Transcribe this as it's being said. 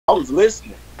I was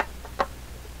listening.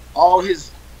 All his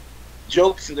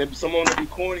jokes and some of them be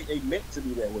corny, they meant to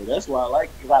be that way. That's why I like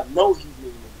it, because I know he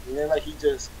mean it. And then like he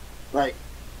just like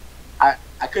I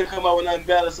couldn't come up with nothing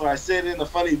better, so I said it in a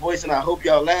funny voice, and I hope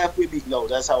y'all laugh with me. No,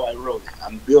 that's how I wrote it.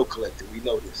 I'm bill collector. We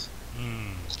know this.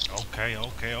 Okay.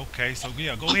 So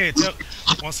yeah, go ahead. Tell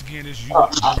once again this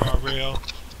URL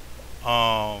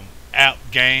app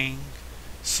gang,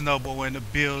 Snowball in the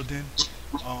building.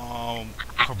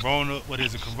 Corona, what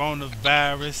is it?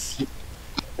 Coronavirus.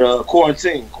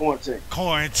 Quarantine.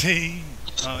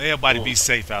 Everybody be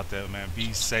safe out there, man.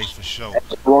 Be safe for sure.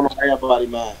 Corona, everybody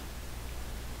mind.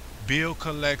 Bill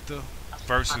Collector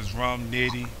versus Rum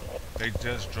Nitty. They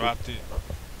just dropped it.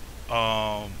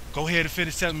 Go ahead and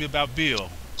finish telling me about Bill.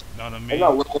 Know what I mean?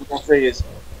 No, what I'm gonna say is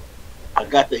I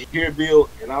got to hear Bill,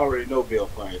 and I already know Bill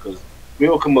fine because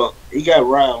Bill come up. He got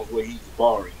rounds where he's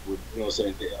barring with, you know what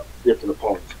I'm saying, different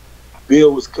opponents.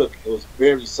 Bill was cooking. It was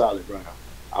very solid round.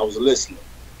 I was listening.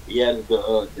 He had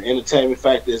the entertainment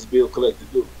factor as Bill Collector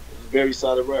do. It was a very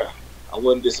solid round. I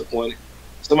wasn't disappointed.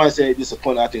 Somebody said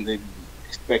disappointed. I think they were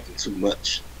expecting too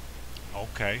much.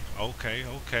 Okay.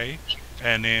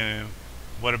 And then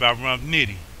what about Rum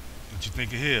Nitty? What you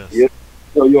think of his? Yeah.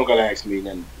 No, you don't gotta ask me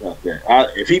nothing about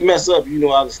that. If he mess up, you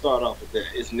know how to start off with that.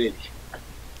 It's Nitty.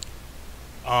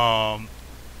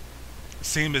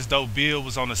 Seemed as though Bill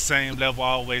was on the same level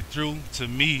all the way through. To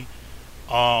me,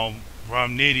 Rum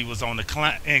Nitty was on the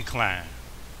incline.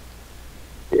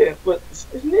 Yeah, but it's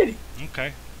Nitty.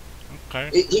 Okay.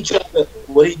 He tried to.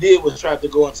 What he did was try to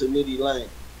go into Nitty lane,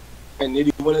 and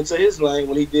Nitty went into his lane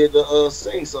when he did the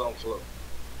sing song flow.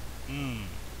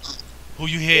 Who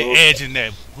you had edging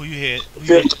that? Who you had?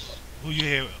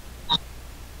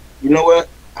 You know what?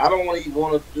 I don't even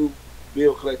want to do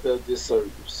Bill Collector a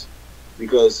disservice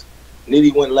because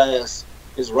Nitty went last.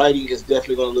 His writing is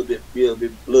definitely going to be a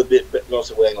little bit better. No,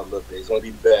 so it ain't going to look better. It's going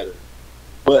to be better.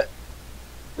 But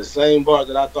the same bar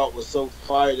that I thought was so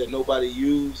fire that nobody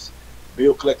used,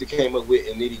 Bill Collector came up with,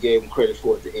 and Nitty gave him credit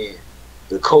for at the end.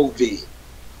 The COVID.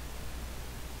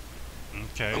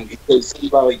 Okay.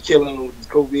 Somebody killing him with his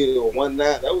COVID or one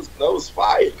night. That was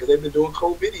fire because they've been doing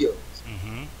COVID videos.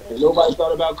 And nobody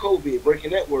thought about COVID, breaking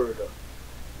that word up.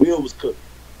 Bill was cooking.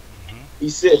 He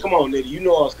said, "Come on, Nitty, you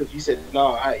know I was cooking." He said,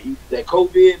 "No, that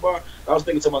COVID bar." I was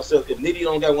thinking to myself, if Nitty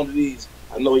don't got one of these,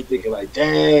 I know he's thinking like,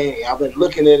 "Dang, I've been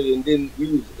looking at it and didn't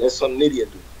use it." That's something Nitty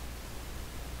would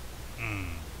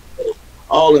do.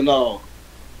 All in all,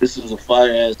 this is a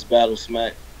fire ass battle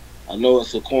smack. I know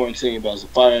it's a quarantine battle. It's a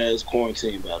fire ass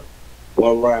quarantine battle.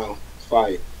 One round,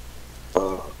 fire.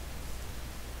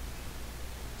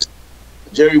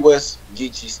 Jerry West,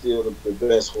 Geechee still the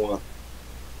best one.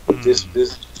 But this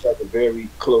is like a very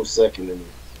close second to me.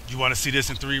 You want to see this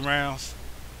in 3 rounds?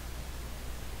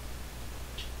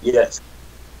 Yes.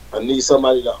 I need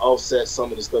somebody to offset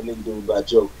some of the stuff Nitty do about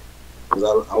joking. Because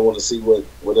I want to see what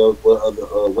other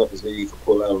weapons Nitty can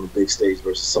pull out on the big stage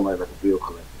versus somebody like a Bill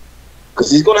Collector. Because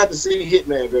he's going to have to see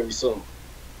Hitman very soon.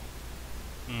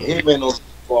 Hitman don't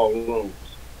fall rooms.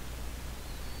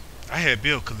 I had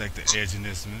Bill Collector edging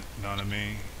this, you know what I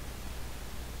mean?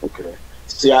 Okay.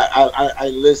 See, I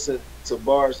listen to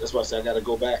bars. That's why I say I got to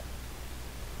go back.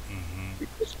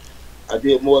 Because I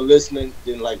did more listening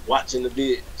than like watching the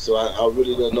vid. So I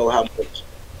really don't know how much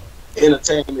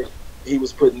entertainment he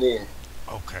was putting in.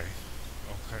 Okay.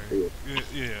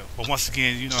 Yeah. But once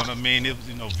again, you know what I mean? It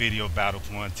was, video battle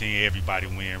quarantine. Everybody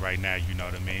win right now, you know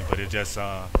what I mean? But it just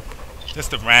the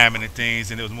rhyming and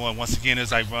things. And it was more, once again,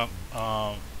 it's like, like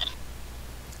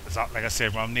I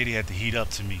said, Rum Nitty had to heat up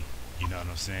to me. You know what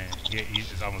I'm saying?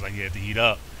 It's almost like he had to heat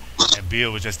up. And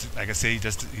Bill was just, like I said, he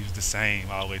was the same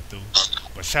all the way through.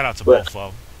 But shout out to both of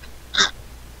them.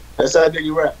 That's how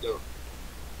Nitty rap, though.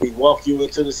 He walk you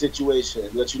into the situation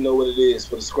and let you know what it is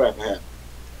for the scrap to happen.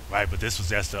 Right, but this was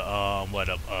just a 1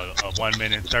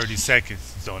 minute and 30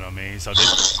 seconds. You know what I mean? So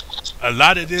a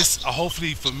lot of this,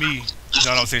 hopefully for me, you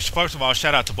know what I'm saying? First of all,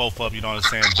 shout out to both of them. You know what I'm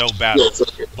saying? Dope battle.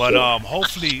 But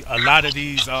hopefully a lot of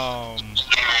these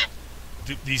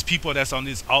people that's on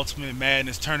this Ultimate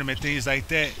Madness tournament, things like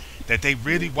that, that they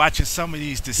really watching some of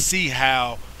these to see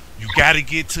how you got to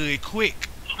get to it quick.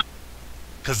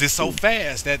 Because it's so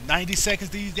fast. That 90 seconds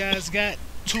these guys got,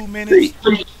 2 minutes.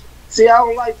 See, I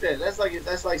don't like that. That's like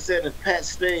saying if Pat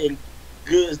Stay and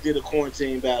Goods did a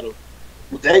quarantine battle,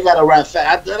 they got to rap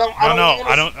fast.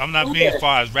 I'm not being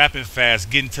far as rapping fast,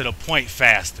 getting to the point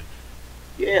faster.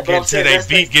 Yeah, getting to their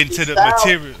beat, getting to the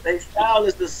material. Their style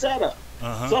is the setup.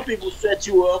 Some people set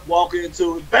you up, walk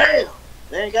into it, bam.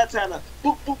 They ain't got time to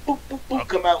boop boop boop boop boop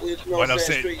come out with What I'm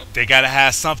saying, straight. they gotta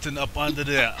have something up under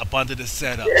the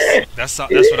setups. Yeah, That's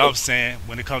what I'm saying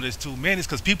when it comes to this 2 minutes,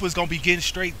 because people is gonna be getting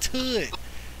straight to it.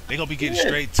 They gonna be getting yeah.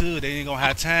 straight to it. They ain't gonna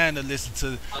have time to listen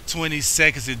to 20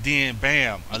 seconds and then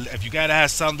bam. If you gotta have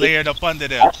something layered up under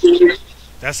there, I feel you.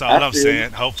 that's I all I'm feel you.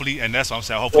 saying. Hopefully, and that's what I'm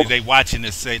saying. Hopefully, they watching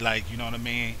this say like, you know what I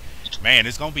mean. Man,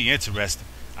 it's gonna be interesting.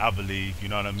 I believe. You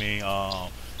know what I mean.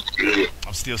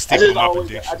 I'm still sticking with my I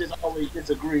prediction. just always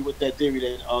disagree with that theory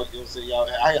that you know, say y'all.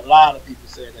 I had a lot of people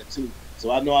saying that too. So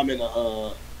I know I'm in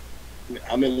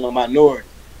a minority.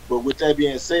 But with that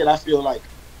being said, I feel like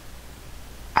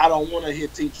I don't want to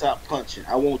hit T Top punching.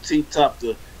 I want T Top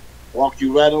to walk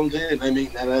you right on there. Let me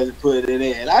put it in.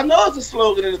 And I know it's a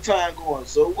slogan in the time going.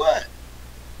 So what?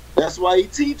 That's why he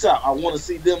T Top. I want to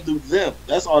see them do them.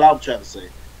 That's all I'm trying to say.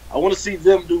 I want to see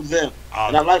them do them.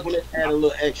 And I like when they add a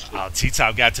little extra. T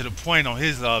Top got to the point on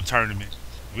his tournament.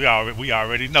 We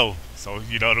already know. So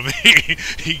you know what I mean.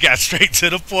 He got straight to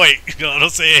the point. You know what I'm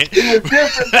saying. It was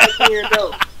different back then,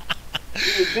 though.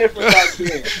 It was different back then.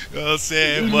 You know what I'm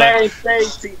saying. He But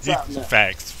mainstayed T-Top now.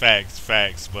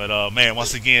 facts. But man,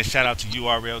 once again, shout out to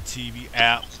URLTV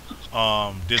app.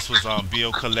 This was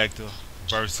Bill Collector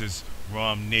versus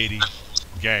RUM NITTY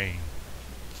game.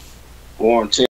 Warm